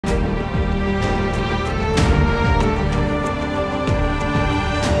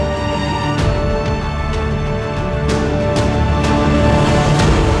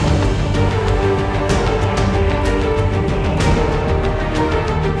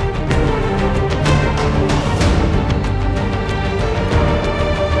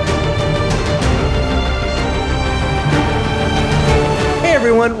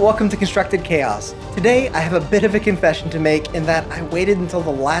everyone, welcome to Constructed Chaos. Today I have a bit of a confession to make in that I waited until the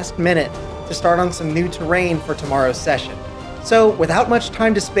last minute to start on some new terrain for tomorrow's session. So without much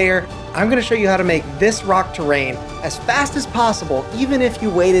time to spare, I'm going to show you how to make this rock terrain as fast as possible, even if you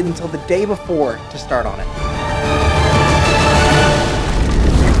waited until the day before to start on it.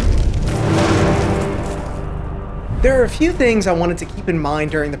 There are a few things I wanted to keep in mind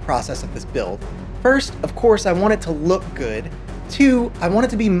during the process of this build. First, of course, I want it to look good. 2, I want it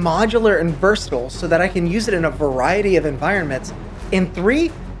to be modular and versatile so that I can use it in a variety of environments. And 3,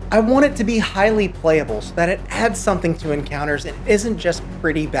 I want it to be highly playable so that it adds something to encounters and isn't just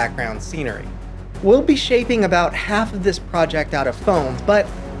pretty background scenery. We'll be shaping about half of this project out of foam, but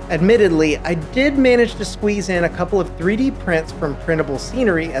admittedly, I did manage to squeeze in a couple of 3D prints from printable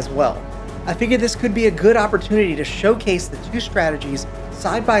scenery as well. I figured this could be a good opportunity to showcase the two strategies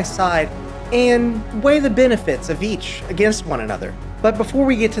side by side and weigh the benefits of each against one another. But before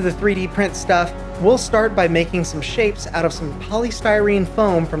we get to the 3D print stuff, we'll start by making some shapes out of some polystyrene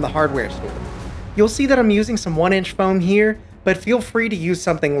foam from the hardware store. You'll see that I'm using some 1-inch foam here, but feel free to use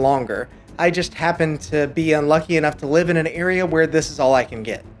something longer. I just happen to be unlucky enough to live in an area where this is all I can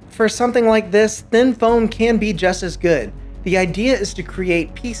get. For something like this, thin foam can be just as good. The idea is to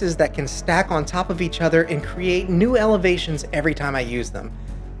create pieces that can stack on top of each other and create new elevations every time I use them.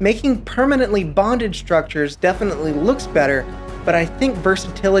 Making permanently bonded structures definitely looks better, but I think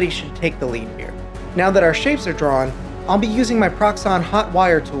versatility should take the lead here. Now that our shapes are drawn, I'll be using my Proxxon hot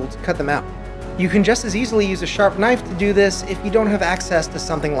wire tool to cut them out. You can just as easily use a sharp knife to do this if you don't have access to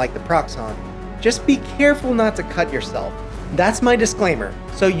something like the Proxxon. Just be careful not to cut yourself. That's my disclaimer,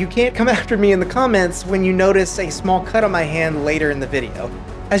 so you can't come after me in the comments when you notice a small cut on my hand later in the video.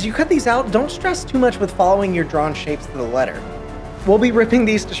 As you cut these out, don't stress too much with following your drawn shapes to the letter. We'll be ripping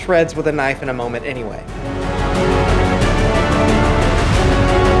these to shreds with a knife in a moment anyway.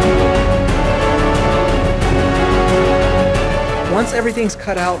 Once everything's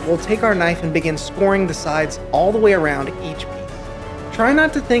cut out, we'll take our knife and begin scoring the sides all the way around each piece. Try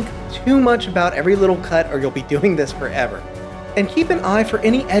not to think too much about every little cut or you'll be doing this forever. And keep an eye for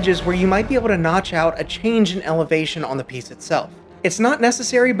any edges where you might be able to notch out a change in elevation on the piece itself. It's not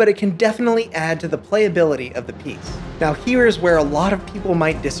necessary, but it can definitely add to the playability of the piece. Now here is where a lot of people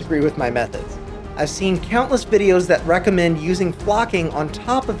might disagree with my methods. I've seen countless videos that recommend using flocking on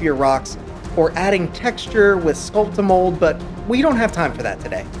top of your rocks or adding texture with Sculptamold, but we don't have time for that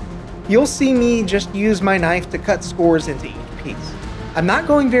today. You'll see me just use my knife to cut scores into each piece. I'm not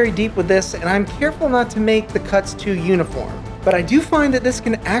going very deep with this, and I'm careful not to make the cuts too uniform, but I do find that this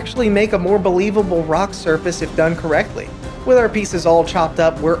can actually make a more believable rock surface if done correctly. With our pieces all chopped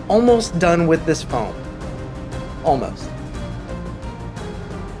up, we're almost done with this foam. Almost.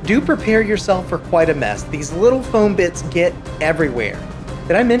 Do prepare yourself for quite a mess. These little foam bits get everywhere.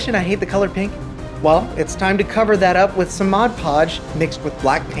 Did I mention I hate the color pink? Well, it's time to cover that up with some Mod Podge mixed with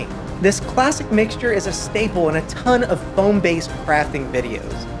black paint. This classic mixture is a staple in a ton of foam-based crafting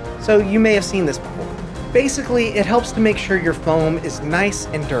videos, so you may have seen this before. Basically, it helps to make sure your foam is nice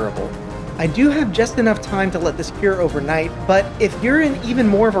and durable. I do have just enough time to let this cure overnight, but if you're in even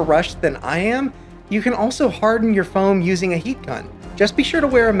more of a rush than I am, you can also harden your foam using a heat gun. Just be sure to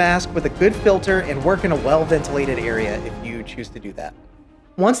wear a mask with a good filter and work in a well-ventilated area if you choose to do that.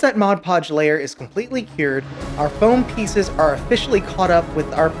 Once that Mod Podge layer is completely cured, our foam pieces are officially caught up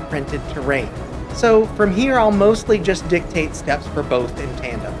with our printed terrain. So from here, I'll mostly just dictate steps for both in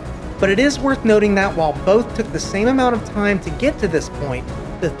tandem. But it is worth noting that while both took the same amount of time to get to this point,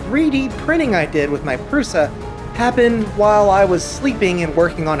 the 3D printing I did with my Prusa happened while I was sleeping and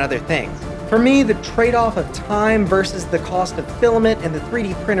working on other things. For me, the trade-off of time versus the cost of filament and the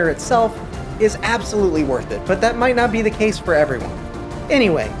 3D printer itself is absolutely worth it, but that might not be the case for everyone.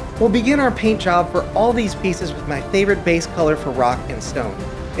 Anyway, we'll begin our paint job for all these pieces with my favorite base color for rock and stone.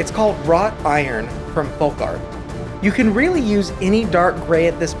 It's called Wrought Iron from Folk Art. You can really use any dark gray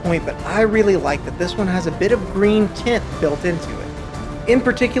at this point, but I really like that this one has a bit of green tint built into it. In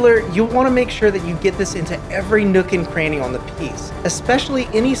particular, you'll want to make sure that you get this into every nook and cranny on the piece, especially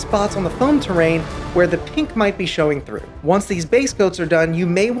any spots on the foam terrain where the pink might be showing through. Once these base coats are done, you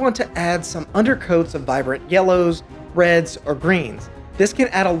may want to add some undercoats of vibrant yellows, reds, or greens. This can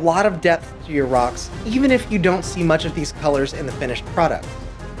add a lot of depth to your rocks, even if you don't see much of these colors in the finished product.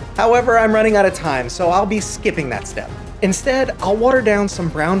 However, I'm running out of time, so I'll be skipping that step. Instead, I'll water down some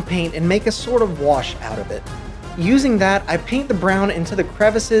brown paint and make a sort of wash out of it. Using that, I paint the brown into the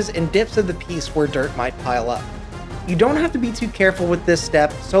crevices and dips of the piece where dirt might pile up. You don't have to be too careful with this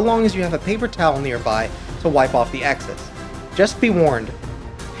step, so long as you have a paper towel nearby to wipe off the excess. Just be warned,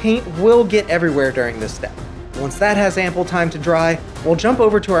 paint will get everywhere during this step. Once that has ample time to dry, we'll jump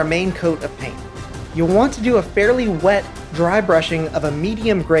over to our main coat of paint. You'll want to do a fairly wet, dry brushing of a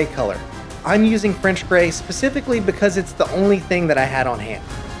medium gray color. I'm using French gray specifically because it's the only thing that I had on hand.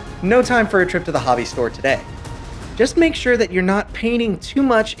 No time for a trip to the hobby store today. Just make sure that you're not painting too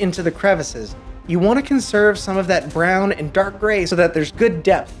much into the crevices. You want to conserve some of that brown and dark gray so that there's good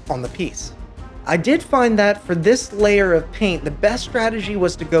depth on the piece. I did find that for this layer of paint, the best strategy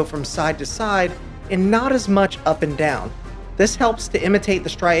was to go from side to side and not as much up and down. This helps to imitate the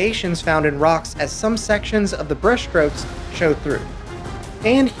striations found in rocks as some sections of the brush strokes show through.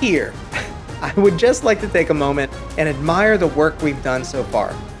 And here, I would just like to take a moment and admire the work we've done so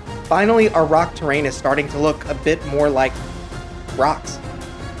far. Finally, our rock terrain is starting to look a bit more like rocks.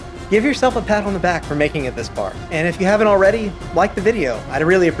 Give yourself a pat on the back for making it this far, and if you haven't already, like the video, I'd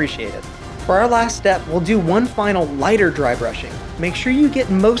really appreciate it. For our last step, we'll do one final lighter dry brushing. Make sure you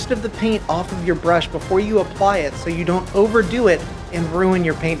get most of the paint off of your brush before you apply it so you don't overdo it and ruin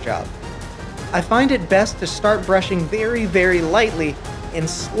your paint job. I find it best to start brushing very, very lightly and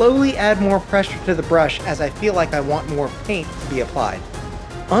slowly add more pressure to the brush as I feel like I want more paint to be applied.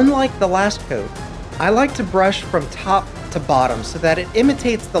 Unlike the last coat, I like to brush from top to bottom so that it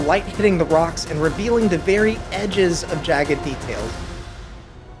imitates the light hitting the rocks and revealing the very edges of jagged details.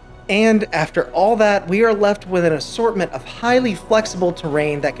 And after all that, we are left with an assortment of highly flexible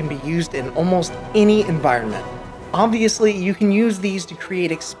terrain that can be used in almost any environment. Obviously, you can use these to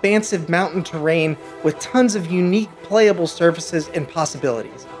create expansive mountain terrain with tons of unique playable surfaces and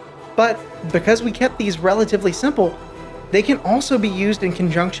possibilities. But because we kept these relatively simple, they can also be used in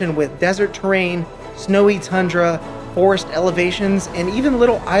conjunction with desert terrain, snowy tundra, forest elevations, and even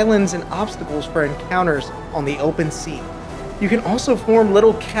little islands and obstacles for encounters on the open sea. You can also form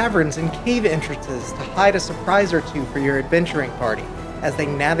little caverns and cave entrances to hide a surprise or two for your adventuring party as they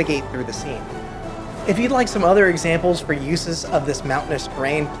navigate through the scene. If you'd like some other examples for uses of this mountainous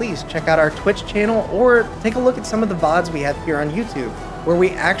terrain, please check out our Twitch channel or take a look at some of the VODs we have here on YouTube, where we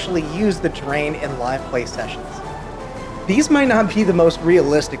actually use the terrain in live play sessions. These might not be the most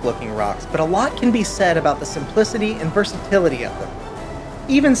realistic looking rocks, but a lot can be said about the simplicity and versatility of them.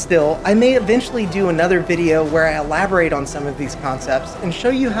 Even still, I may eventually do another video where I elaborate on some of these concepts and show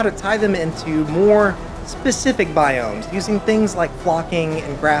you how to tie them into more specific biomes using things like flocking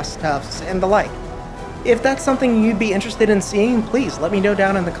and grass tufts and the like. If that's something you'd be interested in seeing, please let me know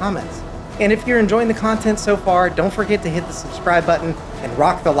down in the comments. And if you're enjoying the content so far, don't forget to hit the subscribe button and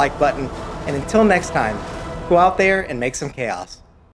rock the like button. And until next time, go out there and make some chaos.